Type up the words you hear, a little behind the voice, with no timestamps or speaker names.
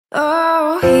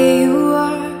here you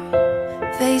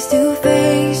are, face to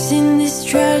face in this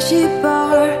trashy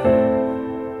bar.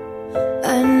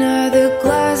 Another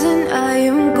glass and I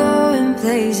am going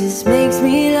places. Makes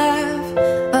me laugh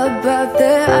about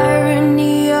the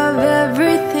irony of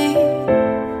everything.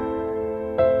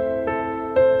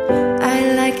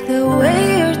 I like the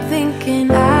way you're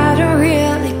thinking. I don't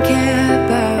really care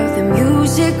about the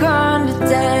music on the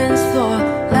dance floor.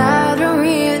 I don't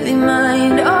really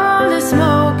mind all the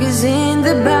smoke is in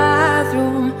the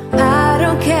bathroom. I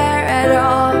don't care at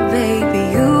all, baby,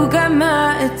 you got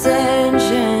my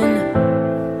attention.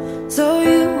 So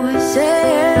you were saying,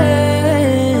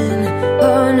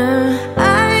 oh no,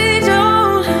 I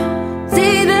don't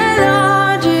see the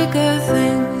logic of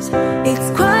things. It's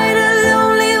quite a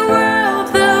lonely world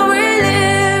that we're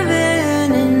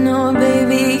living in. Oh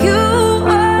baby, you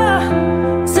are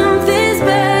something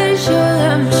special,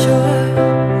 I'm sure.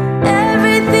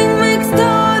 Everything makes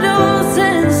total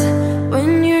sense when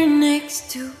you're next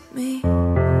to me.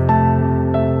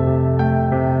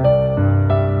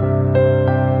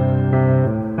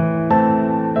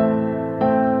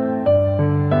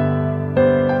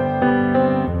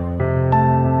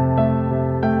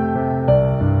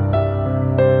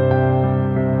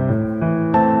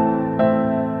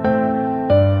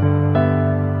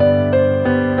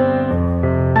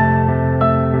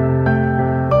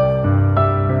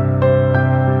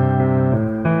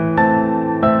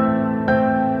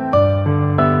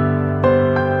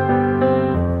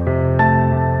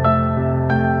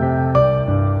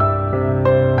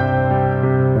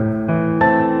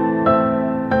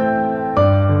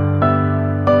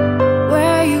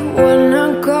 Where you wanna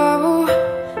go?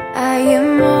 I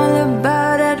am all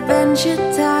about adventure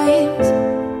times.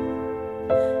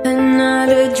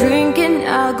 Another drink and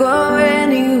I'll go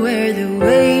anywhere. The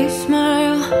way you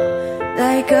smile,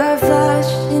 like a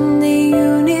flash in the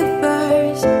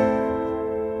universe.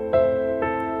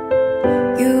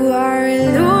 You are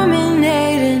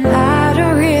illuminating. I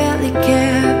don't really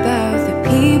care about the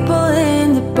people in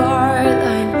the bar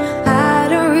line. I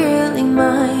don't really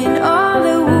mind all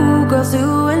the woo girls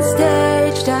doing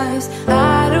stage dives.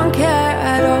 I don't care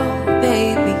at all,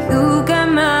 baby, you got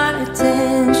my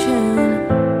attention.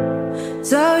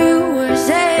 So you were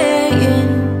saying,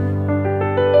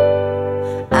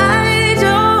 I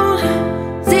don't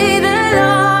see the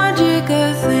logic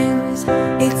of things.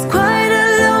 It's quite a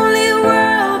lonely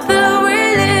world that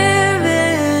we're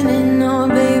living in. Oh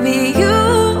baby, you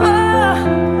are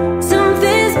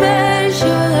something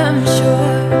special, I'm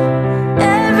sure.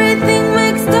 Everything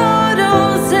makes total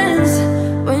sense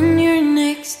when you're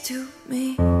next to me.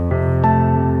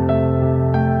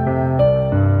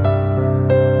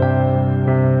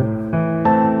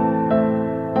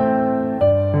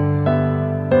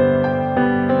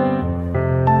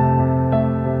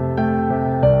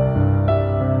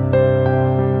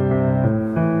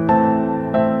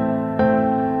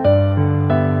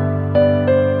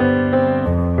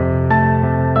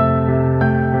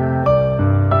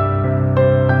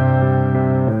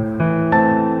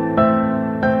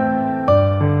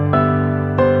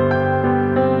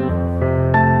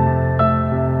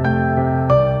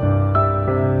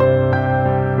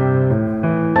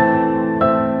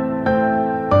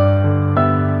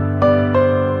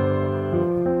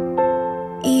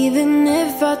 Even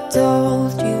if I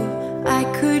told you I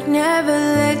could never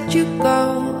let you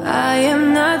go, I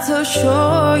am not so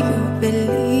sure you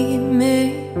believe me.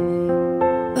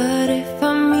 But if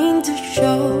I mean to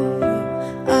show you,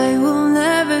 I will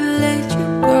never let you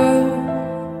go.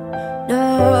 No,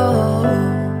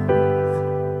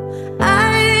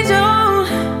 I don't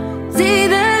see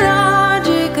the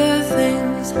logic of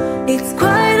things. It's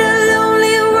quite a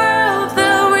lonely world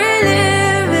that we're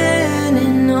living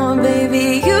in. Oh baby,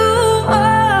 you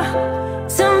are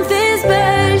something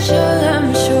special, I'm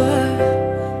sure.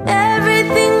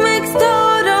 Everything makes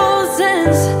total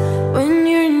sense when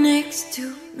you're next to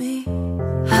me.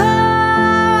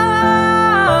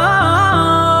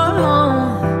 Oh,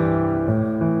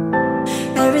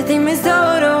 everything makes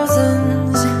total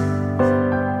sense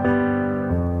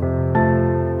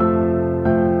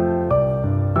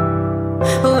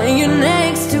when you're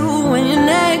next to, when you're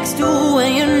next to, when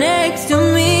you're next to me.